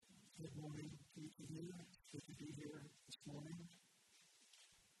good to be here this morning.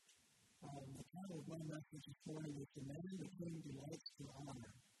 The title of my message this morning is The Man the King Delights to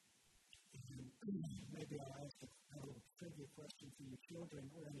Honor. And maybe I'll ask a little trivia question for your children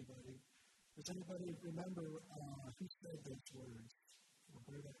or anybody. Does anybody remember who said those words or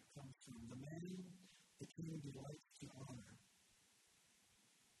where that comes from? The man the King delights to honor.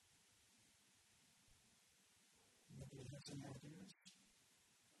 Anybody have some ideas?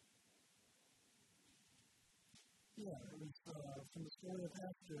 Yeah, it was from the story of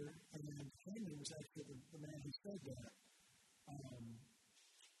Esther, and Haman was actually the man who said that.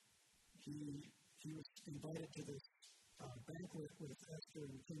 He was invited to this banquet with Esther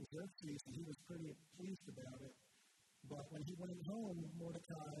and King Xerxes, and he was pretty pleased about it. But when he went home,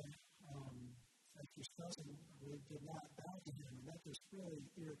 Mordecai, Esther's cousin, really did not bow to him, and that just really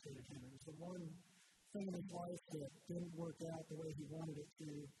irritated him. It was the one thing in his life that didn't work out the way he wanted it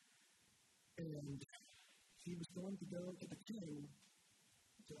to, and he was going to go to the king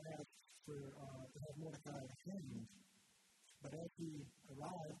to ask for to have Mordecai hanged. But as he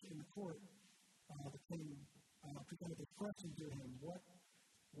arrived in the court, the king presented this question to him: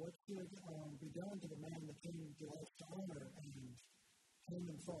 What should be done to the man the king delights to honor? And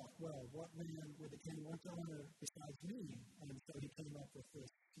Haman thought, well, what man would the king want to honor besides me? And so he came up with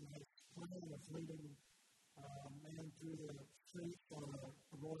this nice plan of leading a man through the streets on a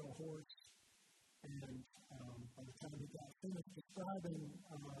royal horse. And by the time he got finished describing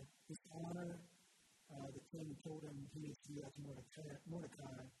his honor, the king told him he needs to be like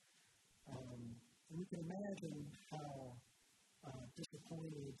Mordecai. And you can imagine how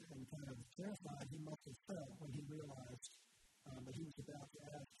disappointed and kind of terrified he must have felt when he realized that he was about to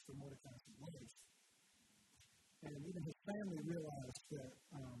ask for Mordecai's life. And even his family realized that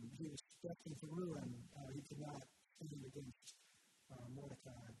he was destined for ruin. He could not stand against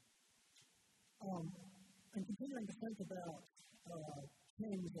Mordecai. And continuing to think about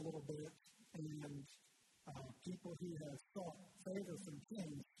kings a little bit and people who have sought favor from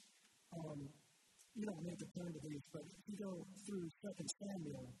kings, you don't need to turn to these, but if you go through 2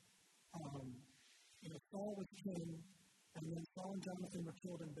 Samuel, Saul was king, and then Saul and Jonathan were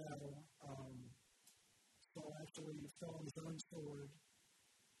killed in battle. Saul actually fell on his own sword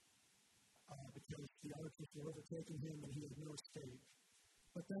because the archers were overtaking him and he had no escape.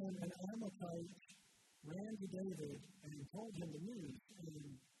 But then an Amalekite ran to David and told him the news, and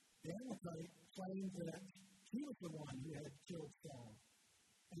the Amalekite claimed that he was the one who had killed Saul.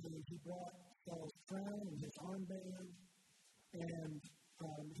 And he brought Saul's crown and his armband, and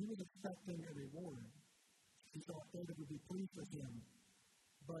he was expecting a reward. He thought David would be pleased with him.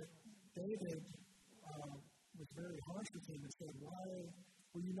 But David was very harsh with him and said, "Why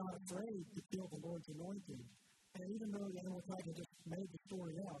were you not afraid to kill the Lord's anointed?" And even though the Amalekite had just made the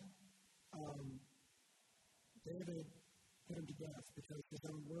story up, David put him to death because his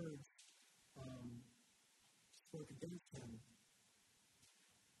own words spoke against him.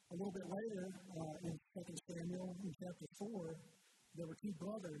 A little bit later, in 2 Samuel, in chapter 4, there were two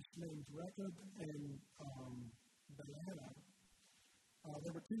brothers named Rechab and Baanah.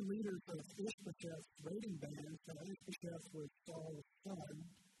 There were two leaders of Ishbosheth's raiding band. Ishbosheth was Saul's son,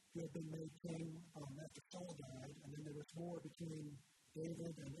 who had been made king after Saul died, and then there was war between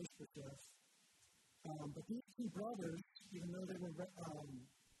David and Ishbosheth. But these two brothers, even though they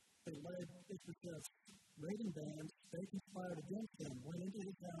led Ishbosheth's raiding band, they conspired against him, went into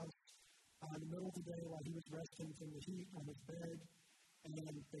his house in the middle of the day while he was resting from the heat on his bed, and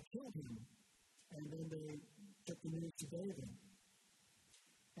they killed him. And then they took the news to David.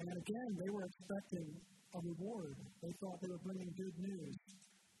 And again, they were expecting a reward. They thought they were bringing good news.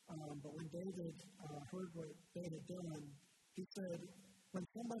 But when David heard what they had done, he said, "When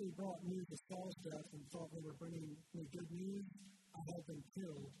somebody brought news of Saul's death and thought they were bringing me good news, I had them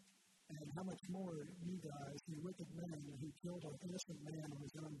killed. And how much more you guys, you wicked men, who killed an innocent man on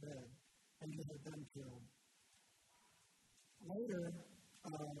his own bed, and you had them killed." Later,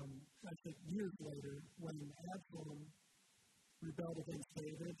 I think years later, when Absalom rebelled against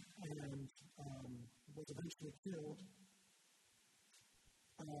David and was eventually killed,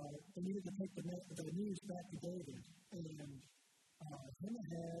 they needed to take the news back to David. And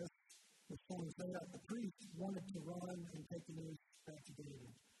Ahimaaz, the son of Zadok the priest, wanted to run and take the news back to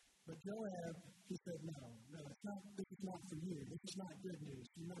David. But Joab, he said, no, this is not for you. This is not good news.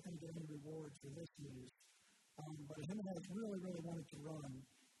 You're not going to get any reward for this news. But Ahimaaz really wanted to run.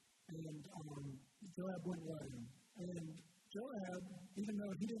 And Joab wouldn't let him. And Joab, even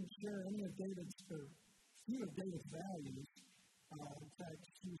though he didn't share any of few of David's values, in fact,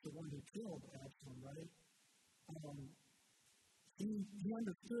 he was the one who killed Absalom, right? he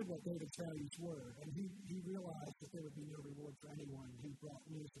understood what David's values were, and he realized that there would be no reward for anyone who brought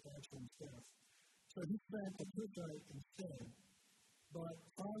news of Absalom's death. So he spent a Cushite instead. But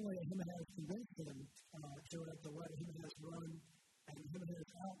finally, Ahimaaz convinced him to let Ahimaaz run, and Ahimaaz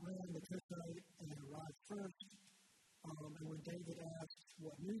outran the Cushite and arrived first. And when David asked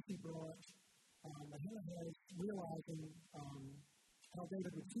what news he brought, Ahimaaz, realizing how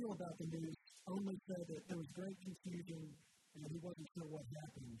David would feel about the news, only said that there was great confusion and he wasn't sure what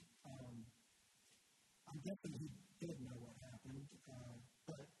happened. I'm guessing he did know what happened,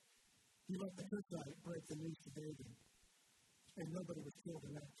 but he let the Cushite break the news to David. And nobody was killed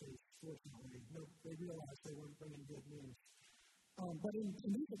in that case, fortunately. No, they realized they weren't bringing good news. But in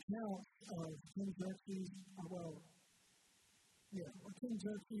these accounts of King Xerxes, King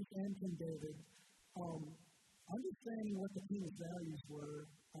Xerxes and King David, understanding what the king's values were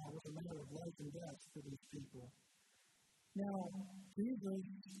was a matter of life and death for these people. Now, Jesus,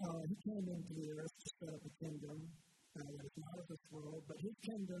 he came into the earth to set up a kingdom that is not of this world, but his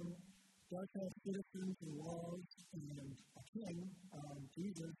kingdom does have citizens and laws and a king,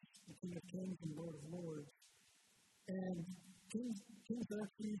 Jesus, the King of Kings and Lord of Lords. And King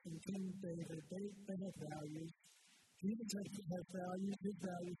Xerxes and King David, they have values. Jesus has values. His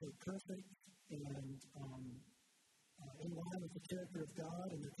values are perfect and in line with the character of God,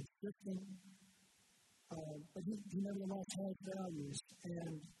 and they're consistent. But he nevertheless has values.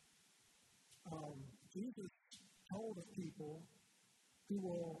 And Jesus told of people who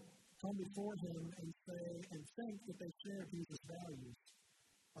will come before him and say and think that they share Jesus' values.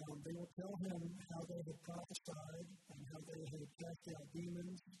 They will tell him how they had prophesied and how they had cast out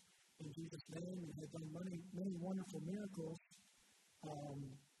demons in Jesus' name and had done many wonderful miracles.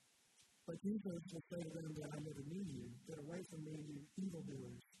 But Jesus will say to them that I never knew you. Get away from me, you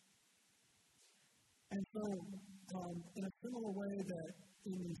evildoers. And so, in a similar way that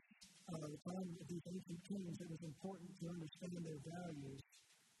in the time of these ancient kings, it was important to understand their values.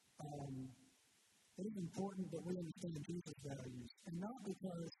 It is important that we understand Jesus' values, and not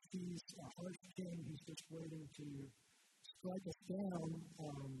because he's a harsh king who's just waiting to strike us down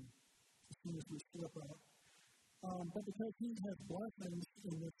as soon as we slip up, but because he has blessings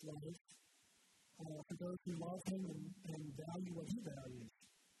in this life for those who love him and value what he values.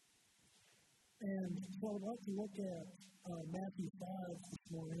 And so I'd like to look at Matthew 5 this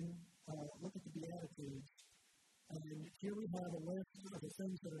morning, look at the Beatitudes. And here we have a list of the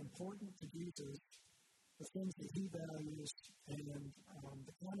things that are important to Jesus, the things that he values, and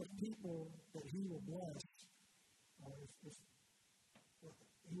the kind of people that he will bless.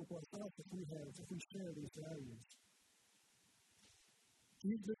 He will bless us if we share these values.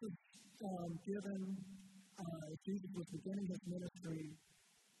 Jesus is Jesus was beginning his ministry.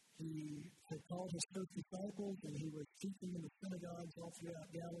 He had called his first disciples, and he was teaching in the synagogues all throughout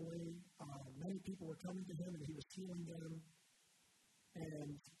Galilee. Many people were coming to him, and he was healing them.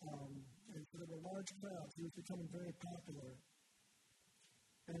 And so there were large crowds. He was becoming very popular.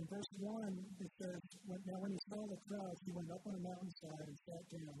 And in verse 1, it says, Now when he saw the crowds, he went up on a mountainside and sat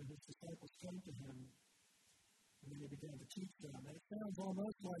down, and his disciples came to him. And then he began to teach them. And it sounds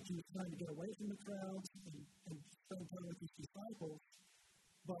almost like he was trying to get away from the crowds and spend time with his disciples.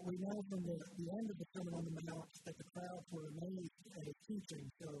 But we know from the end of the Sermon on the Mount that the crowds were amazed at his teaching.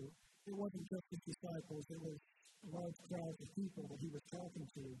 So it wasn't just his disciples, it was large crowds of people that he was talking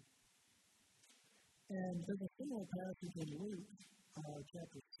to. And there's a similar passage in Luke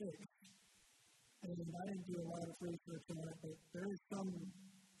chapter 6. And I didn't do a lot of research on it, but there is some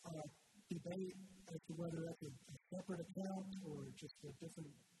debate as to whether that's a separate account or just a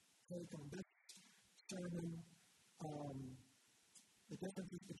different take on this sermon. The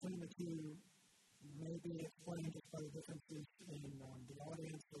differences between the two may be explained just by the differences in the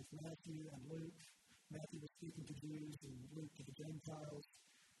audience of Matthew and Luke. Matthew was speaking to Jews and Luke to the Gentiles.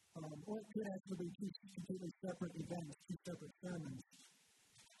 Or it could actually be two completely separate events, two separate sermons.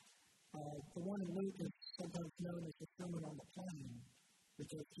 The one in Luke is sometimes known as the Sermon on the Plain,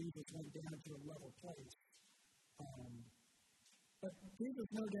 because Jesus went down to a level place. But Jesus,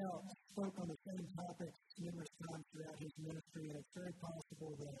 no doubt, spoke on the same topics numerous times throughout his ministry, and it's very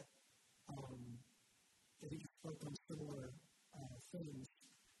possible that he spoke on similar things.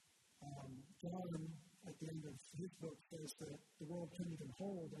 John, at the end of his book, says that the world couldn't even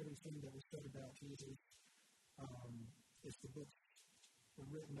hold everything that was said about Jesus if the books were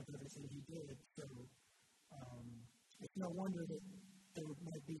written of everything he did. So it's no wonder that there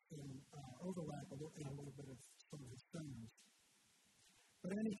might be some overlap in a little bit of some of his sermons.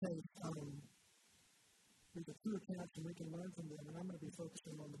 But in any case, we've got two accounts and we can learn from them, and I'm going to be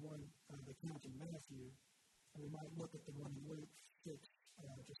focusing on the account in Matthew, and we might look at the one in Luke sticks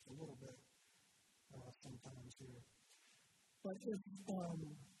just a little bit sometimes here. But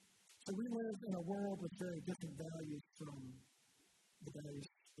so we live in a world with very different values from the values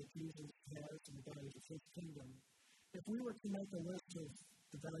that Jesus has and the values of his kingdom. If we were to make a list of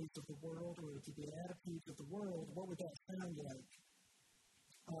the values of the world or the attitudes of the world, what would that sound like?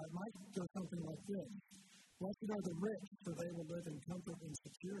 It might go something like this. Blessed are the rich, for they will live in comfort and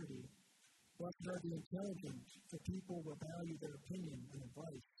security. Blessed are the intelligent, for people will value their opinion and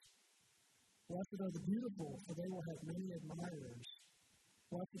advice. Blessed are the beautiful, for they will have many admirers.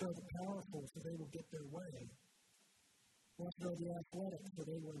 Blessed are the powerful, for they will get their way. Blessed are the athletic, for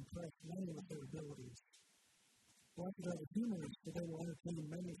they will impress many with their abilities. Blessed are the humorous, for they will entertain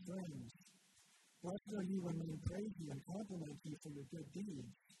many friends. Blessed are you when men praise you and compliment you for your good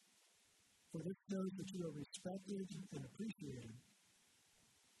deeds. For this shows that you are respected and appreciated.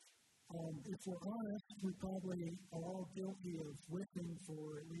 If we're honest, we probably are all guilty of wishing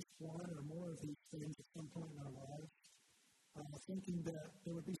for at least one or more of these things at some point in our lives, thinking that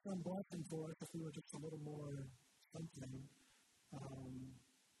there would be some blessing for us if we were just a little more something,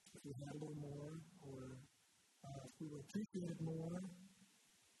 if we had a little more, or if we were appreciated more.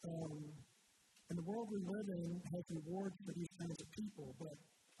 And the world we live in has rewards for these kinds of people, but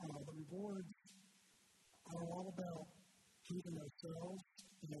the rewards are all about pleasing ourselves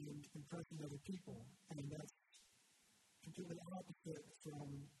and impressing other people, and that's completely opposite from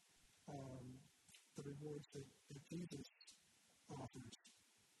the rewards that Jesus offers.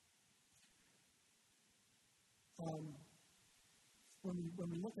 When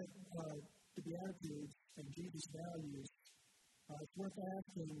we look at the Beatitudes and Jesus' values, it's worth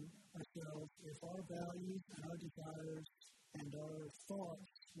asking ourselves if our values and our desires and our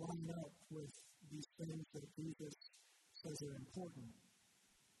thoughts line up with these things that Jesus says are important.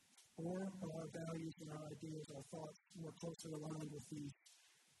 Or are our values and our ideas, our thoughts, more closely aligned with these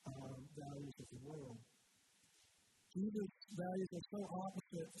values of the world? Jesus' values are so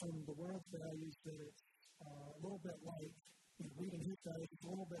opposite from the world's values that it's a little bit like, reading his values, it's a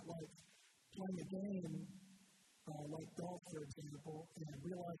little bit like playing a game like golf, for example, and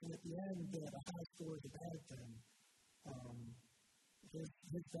realizing at the end that a high score is a bad thing.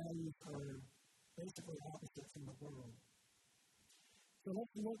 His values are basically opposite from the world. So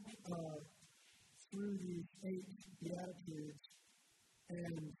let's look through these 8 Beatitudes,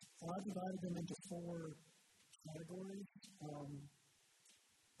 and I've divided them into 4 categories.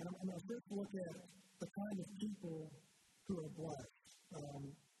 And I'm going to first look at the kind of people who are blessed.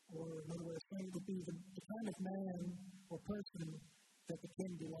 Or another way of saying it would be the kind of man or person that the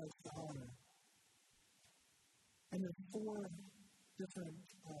king delights to honor. And there's 4 different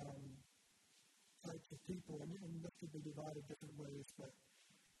types of people, and this could be divided different ways, but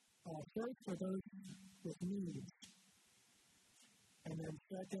first are those with needs. And then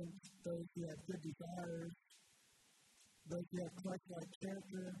second, those who have good desires, those who have Christ-like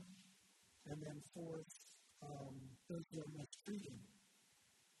character, and then fourth, those who are mistreated.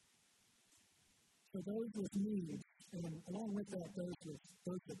 So those with needs, and along with that,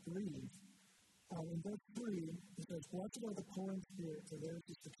 those that grieve. In verse 3, it says, "Blessed are the poor in spirit, for theirs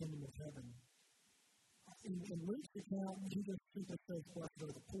is the kingdom of heaven." In Luke's account, he just simply says, "Blessed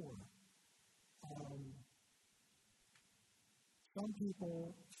are the poor." Some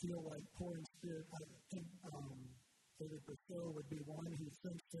people feel like poor in spirit. I think David Bristow would be one who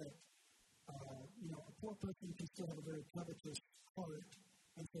thinks that a poor person can still have a very covetous heart.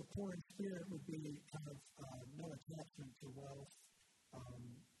 And so poor in spirit would be kind of no attachment to wealth,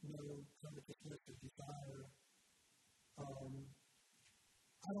 no covetousness or desire.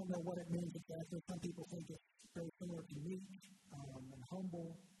 I don't know what it means exactly. Some people think it's very similar to meek and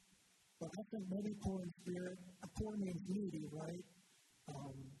humble. But I think maybe poor in spirit, poor means needy, right?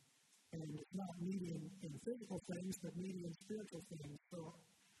 And it's not needy in physical things, but needy in spiritual things. So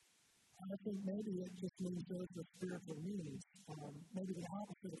I think maybe it just means those with spiritual needs. Maybe the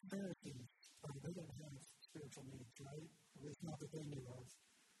opposite of Pharisees. They don't have spiritual needs, right? At least not that they knew of.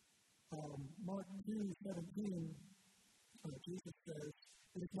 Mark 2:17, Jesus says,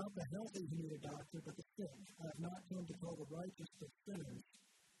 "It is not the healthy who need a doctor, but the sick. I have not come to call the righteous, but sinners."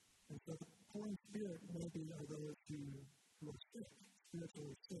 And so the poor in spirit maybe are those who are sick,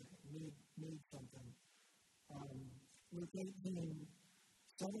 spiritually sick, need something. Luke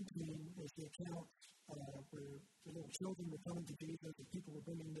 18:17 is the account where the little children were coming to Jesus and people were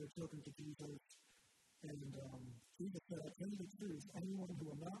bringing their children to Jesus. And Jesus said, "I tell you the truth, anyone who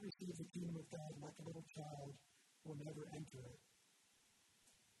will not receive the kingdom of God like a little child will never enter it."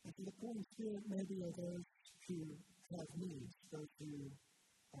 And so the poor in spirit maybe are those who have needs, those who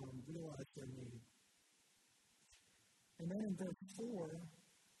realize their need. And then in verse 4,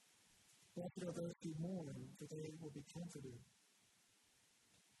 blessed are those who mourn, for they will be comforted.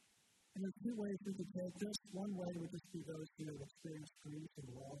 And there's two ways we could take this. One way would just be those who have experienced grief and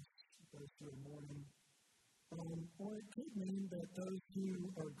loss, those who are mourning. Or it could mean that those who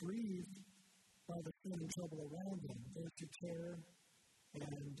are grieved by the sin and trouble around them, those who care,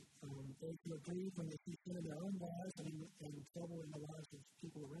 and those who are grieved when they see sin in their own lives and trouble in the lives of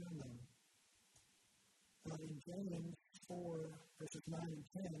people around them. In James 4, verses 9 and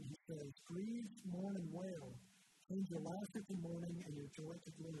 10, he says, grieve, mourn, and wail. Change your laughter to mourning and your joy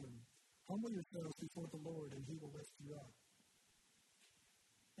to gloom. Humble yourselves before the Lord, and he will lift you up.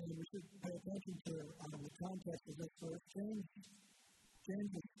 And we should pay attention to the context of this verse. James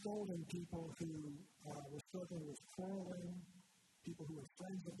was scolding people who were struggling with quarreling, people who were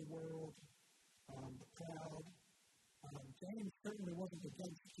friends of the world, the proud. James certainly wasn't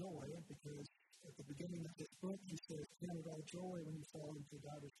against joy, because at the beginning of this book he says, count it all joy when you fall into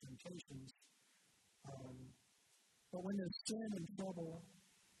diverse temptations. But when there's sin and trouble,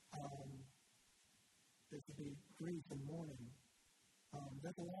 there could be grief and mourning.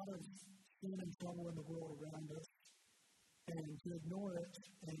 There's a lot of sin and trouble in the world around us, and to ignore it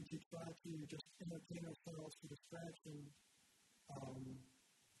and to try to just entertain ourselves for distraction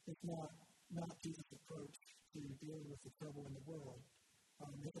is not Jesus' approach to dealing with the trouble in the world.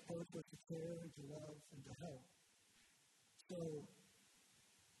 His approach was to care, to love, and to help. So,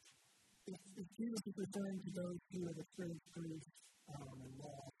 if Jesus is referring to those who have experienced grief and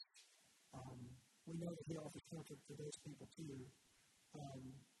loss, we know that he offers comfort to those people too.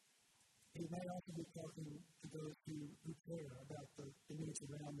 He may also be talking to those who care about the needs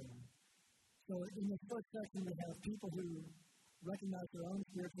around them. So in this first section, we have people who recognize their own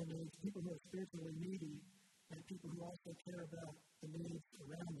spiritual needs, people who are spiritually needy, and people who also care about the needs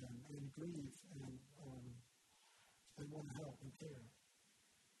around them and grieve and want to help and care.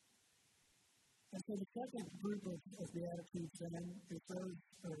 And so the second group of Beatitudes then is those,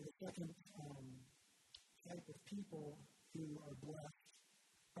 or the second type of people who are blessed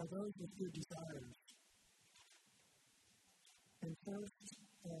are those with good desires. And first,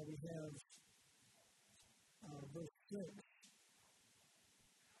 we have verse 6.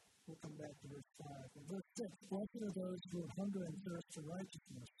 We'll come back to verse 5. In verse 6, blessed are those who hunger and thirst for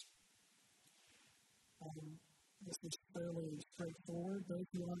righteousness. This is fairly straightforward. Those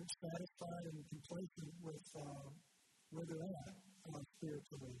who aren't satisfied and complacent with where they're at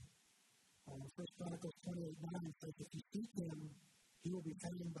spiritually. 1 Chronicles 28:9 says, if you seek him, he will be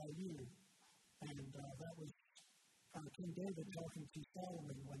found by you. And that was King David talking to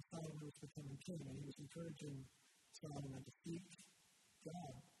Solomon when Solomon was becoming king, and he was encouraging Solomon to seek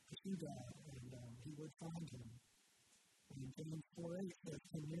God, pursue God, and he would find him. And James 4:8 says,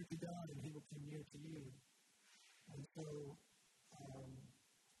 come near to God, and he will come near to you. And so,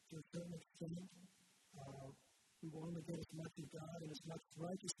 to a certain extent, we will only get as much of God and as much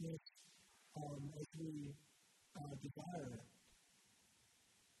righteousness as we desire it.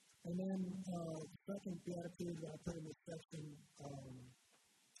 And then the second beatitude that I put in this section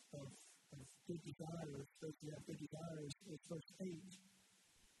of good desires, those who have good desires, is verse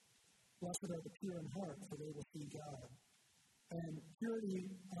 8. Blessed are the pure in heart, for they will see God. And purity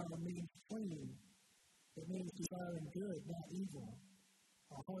means clean. It means desiring good, not evil.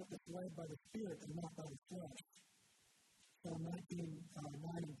 A heart that's led by the Spirit and not by the flesh. Psalm 19,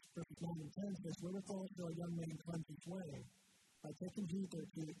 verses 9 and 10 says, wherewithal shall a young man cleanse his way? By taking heed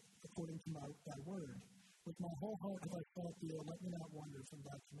thereto according to thy word. With my whole heart have I sought thee, let me not wander from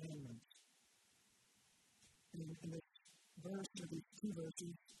thy commandments. In this verse, or these two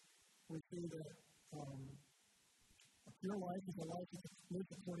verses, we see that a pure life is a life that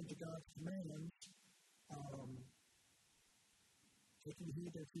lives according to God's commands, taking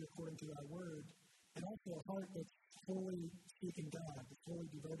heed thereto according to thy word, and also a heart that's fully seeking God, that's fully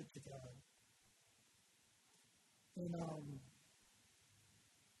devoted to God. And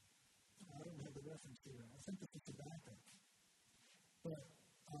I don't have the reference here. I think this is Habakkuk. But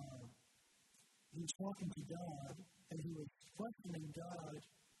he was talking to God, and he was questioning God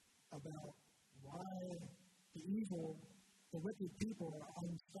about why the wicked people are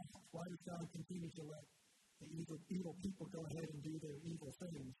unstopped. Why does God continue to let the evil people go ahead and do their evil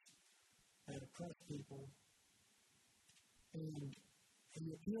things and oppress people? And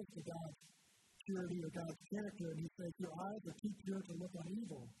he appeals to God's purity or God's character, and he says, your eyes are too pure to look on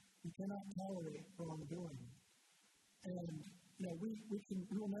evil. You cannot tolerate wrongdoing. And, we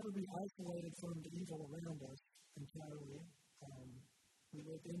will never be isolated from the evil around us entirely. We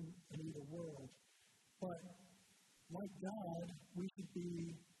live in an evil world. But, like God, we should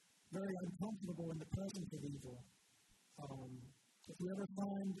be very uncomfortable in the presence of evil. If we ever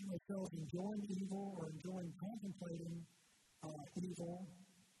find ourselves enjoying evil or enjoying contemplating evil,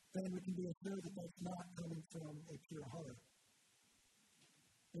 then we can be assured that that's not coming from a pure heart.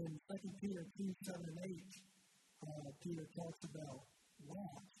 In 2 Peter 2:7 and 8, Peter talks about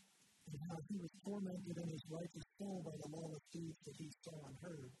Lot and how he was tormented in his righteous soul by the lawless deeds that he saw and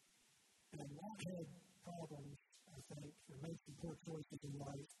heard. And Lot had problems, I think, or made some poor choices in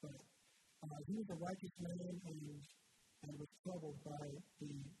life, but he was a righteous man and was troubled by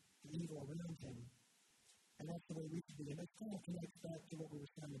the evil around him. And that's the way we should be. And it kind of connects back to what we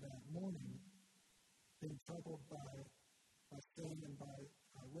were saying about mourning, being troubled by sin and by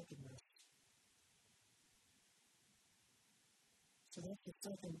wickedness. So that's the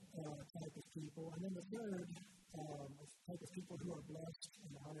second type of people. And then the third type of people who are blessed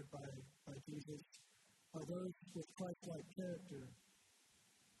and honored by Jesus are those with Christ-like character.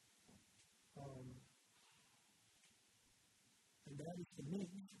 And that is the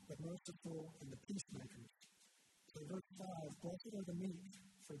meek, the merciful, and the peacemakers. So verse 5, blessed are the meek,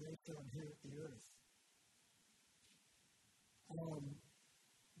 for they shall inherit the earth.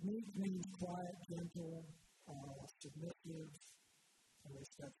 Meek means quiet, gentle, submissive. At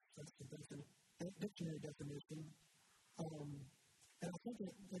least that's the dictionary definition. And I think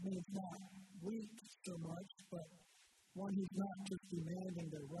it means not weak so much, but one who's not just demanding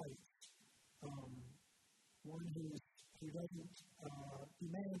their rights. One who doesn't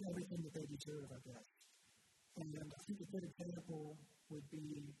demand everything that they deserve, I guess. And I think a good example would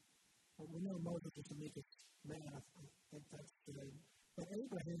be, well, we know Moses was the meekest man, I think that's good. But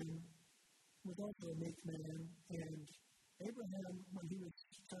Abraham was also a meek man, and Abraham, when he was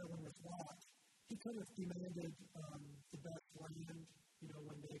traveling with Lot, he could have demanded the best land,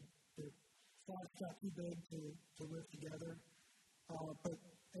 when the flocks got too big to live together. But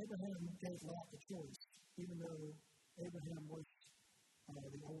Abraham gave Lot the choice, even though Abraham was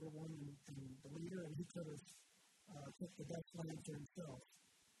the older one and the leader, and he could have took the best land for himself.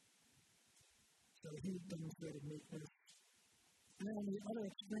 So he demonstrated meekness. And then on the other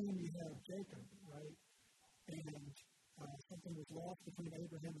extreme, you have Jacob, right? And something was lost between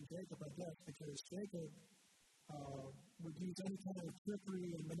Abraham and Jacob, I guess, because Jacob would use any kind of trickery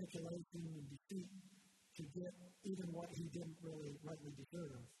and manipulation and deceit to get even what he didn't really rightly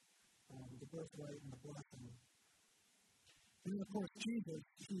deserve, the birthright and the blessing. And then, of course, Jesus,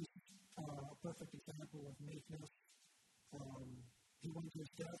 he's a perfect example of meekness. He went to his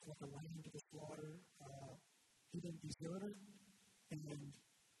death like a lamb to the slaughter. He didn't deserve it, and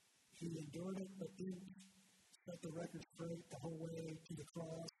he endured it, but didn't set the record straight the whole way to the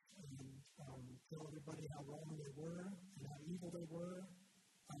cross and tell everybody how wrong they were and how evil they were.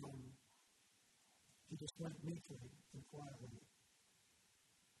 He just went meekly and quietly.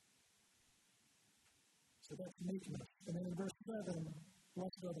 So that's meekness. And then in verse 7,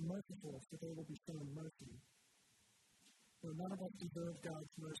 blessed are the merciful, for they will be shown mercy. Well, none of us deserve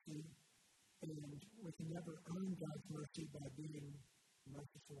God's mercy, and we can never earn God's mercy by being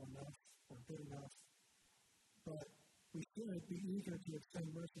merciful enough or good enough. But we should be eager to extend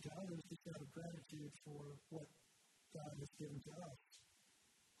mercy to others just out of gratitude for what God has given to us.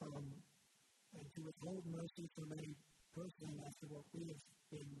 And to withhold mercy from any person after what we have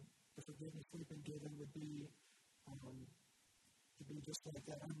been, the forgiveness we've been given, would be to be just like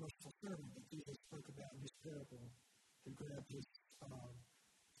that unmerciful servant that Jesus spoke about in his parable, who grabbed his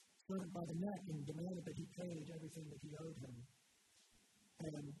servant by the neck and demanded that he paid everything that he owed him.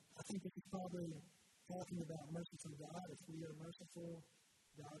 And I think this is probably talking about mercy from God. If we are merciful,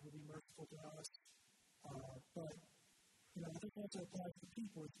 God will be merciful to us. But I think that also applies to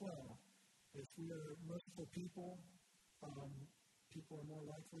people as well. If we are merciful people, people are more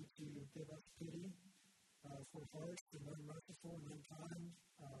likely to give us pity. If we're harsh and unmerciful and unkind,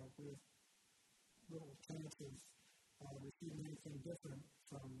 with little chance of receiving anything different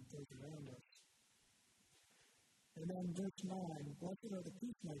from those around us. And then verse 9, blessed are the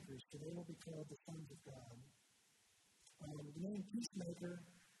peacemakers, for they will be called the sons of God. The name peacemaker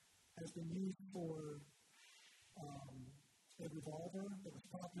has been used for a revolver that was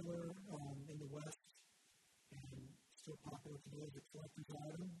popular in the West and still popular today as a collector's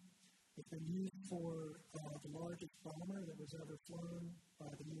item. It's been used for the largest bomber that was ever flown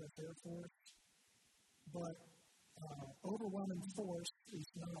by the U.S. Air Force. But overwhelming force is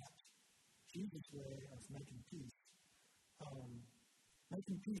not Jesus' way of making peace.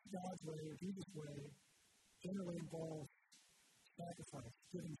 Making peace God's way or Jesus' way generally involves sacrifice,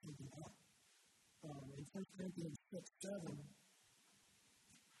 giving something up. In 1 Corinthians 6:7,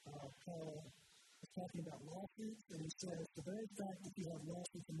 Paul is talking about lawsuits, and he says, the very fact that you have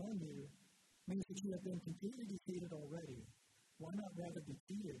lawsuits among you means that you have been completely defeated already. Why not rather be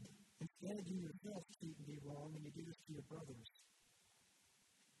defeated? Instead, you yourself cheat and do wrong, and you do this to your brothers.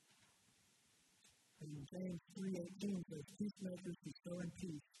 And James 3:18 says, peacemakers who sow in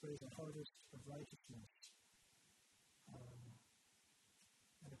peace raise a harvest of righteousness.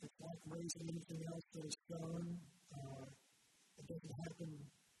 And if it's like raising anything else that is sown, it doesn't happen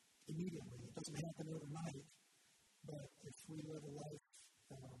immediately. It doesn't happen overnight. But if we live a life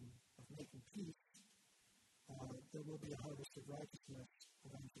of making peace, there will be a harvest of righteousness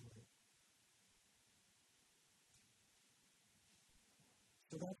eventually.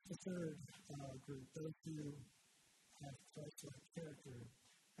 So that's the third group, those who have Christ-like character.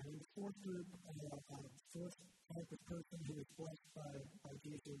 And in the fourth group, fourth type of person who is blessed by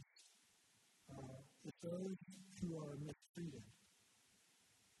Jesus is those who are mistreated.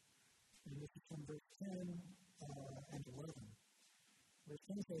 And this is from verse 10 and 11. Verse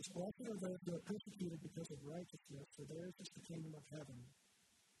 10 says, blessed are those who are persecuted because of righteousness, for theirs is the kingdom of heaven.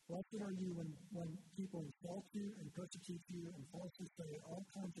 Blessed are you when people insult you and persecute you and falsely say all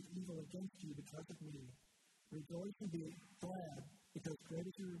kinds of evil against you because of me. Rejoice and be glad, because great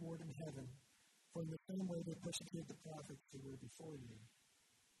is your reward in heaven, for in the same way they persecuted the prophets who were before you.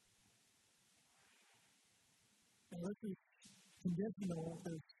 Now this is conditional.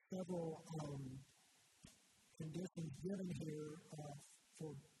 There's several conditions given here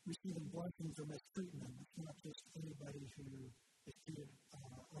for receiving blessings or mistreatment. It's not just anybody who is treated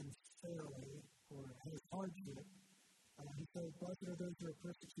unfairly or has hardship. He says, blessed are those who are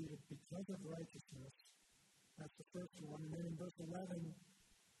persecuted because of righteousness. That's the first one. And then in verse 11,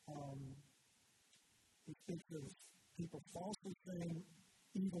 he speaks of people falsely saying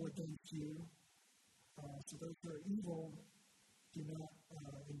evil against you. So those who are evil do not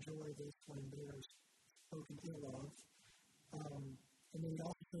enjoy this when they are spoken ill of. And then he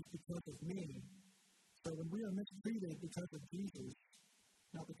also says, because of me. So when we are mistreated because of Jesus,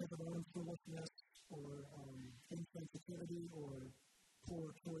 not because of our own foolishness or insensitivity or poor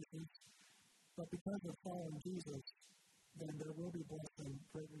choices, but because of following Jesus, then there will be blessing,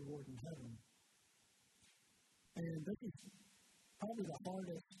 great reward in heaven. And this is probably the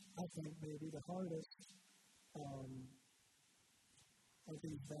hardest, I think, maybe the hardest of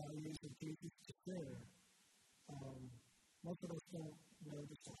these values of Jesus to share. Most of us don't know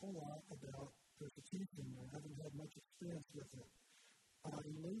just a whole lot about persecution or haven't had much experience with it.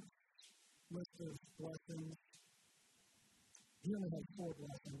 In Luke's list of blessings, he only has 4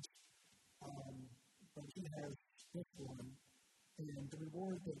 blessings, but he has this one. And the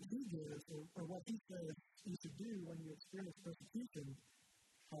reward that he gives, or what he says you should do when you experience persecution,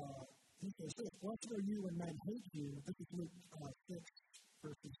 he says this, blessed are you when men hate you. This is Luke 6,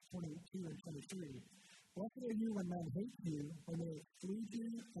 verses 22 and 23. Blessed are you when men hate you, when they exclude you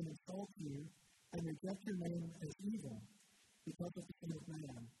and insult you, and reject your name as evil, because of the Son of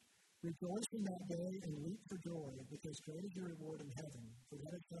Man. Rejoice in that day and leap for joy, because great is your reward in heaven, for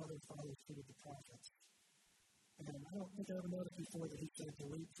that is how their fathers treated the prophets. And I don't think I ever noticed before that he said to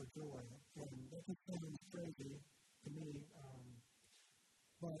leap for joy, and that just sounds crazy to me.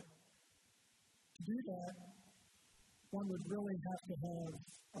 But to do that, one would really have to have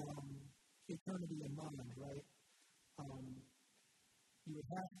eternity in mind, right? You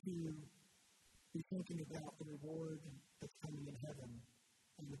would have to be thinking about the reward that's coming in heaven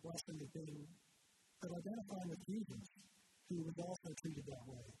and the blessing of being, but identifying with Jesus, who was also treated that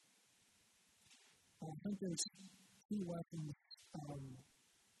way. I think there's 2 lessons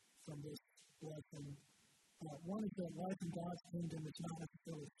from this lesson. One is that life in God's kingdom is not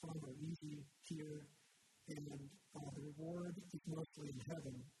necessarily fun or easy here, and the reward is mostly in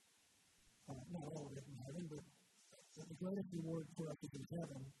heaven. Not all of it in heaven, but the greatest reward for us is in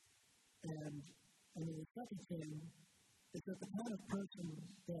heaven. And then the second thing is that the kind of person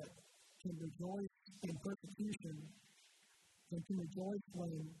that can rejoice in persecution and can rejoice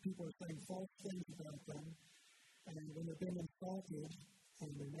when people are saying false things about them and when they're being insulted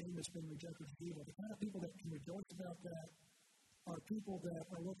and their name has been rejected as evil, the kind of people that can rejoice about that are people that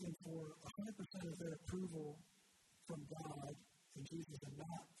are looking for 100% of their approval from God and Jesus and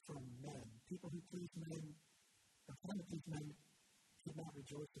not from men. People who please men, or trying to please men, should not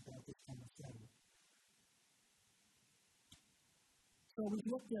rejoice about this kind of thing. So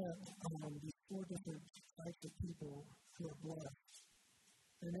we've looked at these 4 different types of people who are blessed.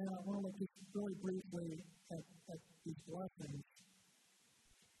 And now I want to look just really briefly at these blessings,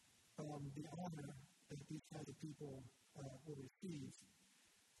 the honor that these kinds of people will receive.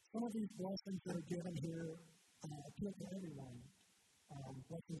 Some of these blessings that are given here appeal to everyone.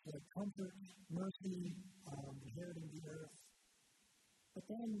 Blessings like comfort, mercy, inheriting the earth. But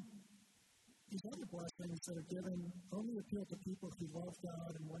then these other blessings that are given only appeal to people who love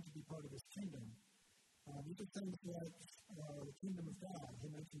God and want to be part of His kingdom. These are things like the kingdom of God. He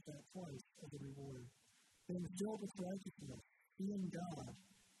mentions that twice as a reward. Being filled with righteousness, seeing God,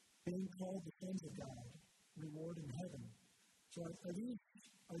 being called the sons of God, reward in heaven. So are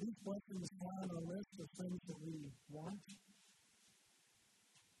these blessings high on our list of things that we want?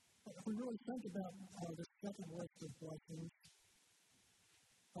 If we really think about the second list of blessings,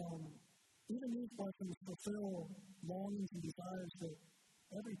 even these blessings fulfill longings and desires that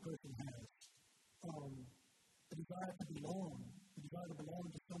every person has. The desire to belong, the desire to belong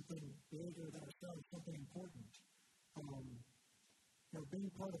to something bigger than ourselves, something important.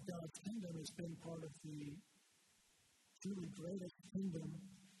 Being part of God's kingdom is being part of the truly greatest kingdom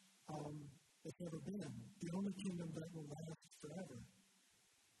that's ever been, the only kingdom that will last forever.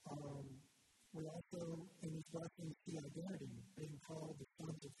 We also, in these blessings, see identity, being called the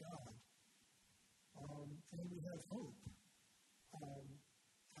sons of God. And we have hope.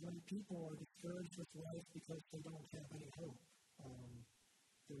 How many people are discouraged with life because they don't have any hope?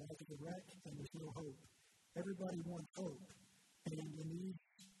 Their life is a wreck and there's no hope. Everybody wants hope. And in these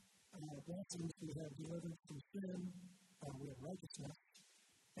blessings, we have deliverance from sin, we have righteousness,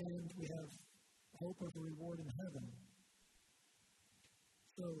 and we have hope of a reward in heaven.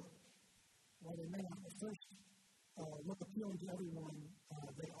 So, while they may not at first look appealing to everyone,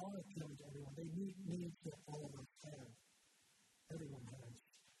 they are appealing to everyone. They meet needs that all of us have. Everyone has.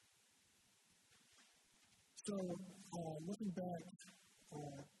 So, looking back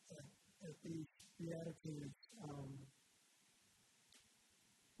at these Beatitudes,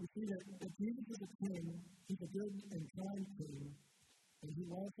 we see that Jesus is a king. He's a good and kind king, and he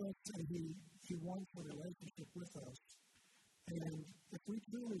loves us, and he wants a relationship with us. And if we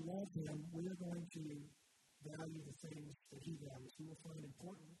truly love him, we are going to value the things that he values. We will find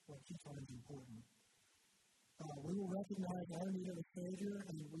important what he finds important. We will recognize our need of a Savior,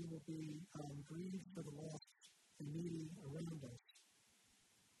 and we will be grieved for the lost and needy around us.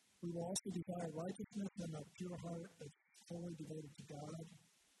 We will also desire righteousness and a pure heart that's fully devoted to God.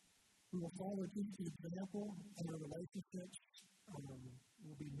 We will follow Jesus' example in our relationships.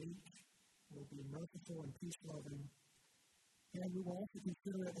 We'll be meek, we'll be merciful and peace-loving. And we will also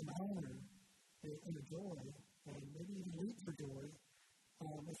consider it an honor and a joy, and maybe even leap for joy,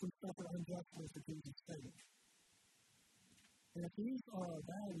 if we suffer unjustly for Jesus' sake. And if these are our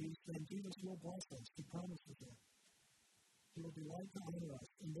values, then Jesus will bless us. He promises it. He will delight to honor us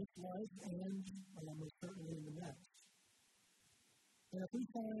in this life and most certainly in the next. And if we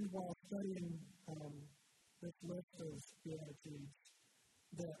find while studying this list of Beatitudes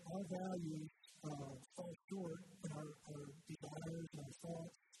that our values fall short in our desires and our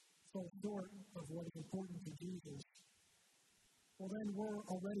thoughts, fall short of what is important to Jesus, well then we're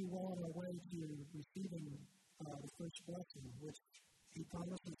already well on our way to receiving the first blessing, which he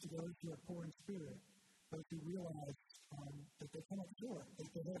promises to those who are poor in spirit, those who realize that they come up short, that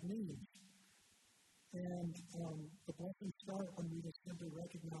they have needs. And the blessings start when we just simply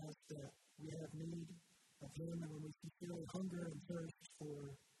recognize that we have need of him, and when we sincerely hunger and thirst for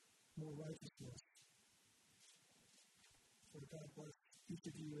more righteousness. So God bless each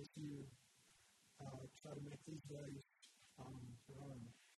of you as you try to make these values your own.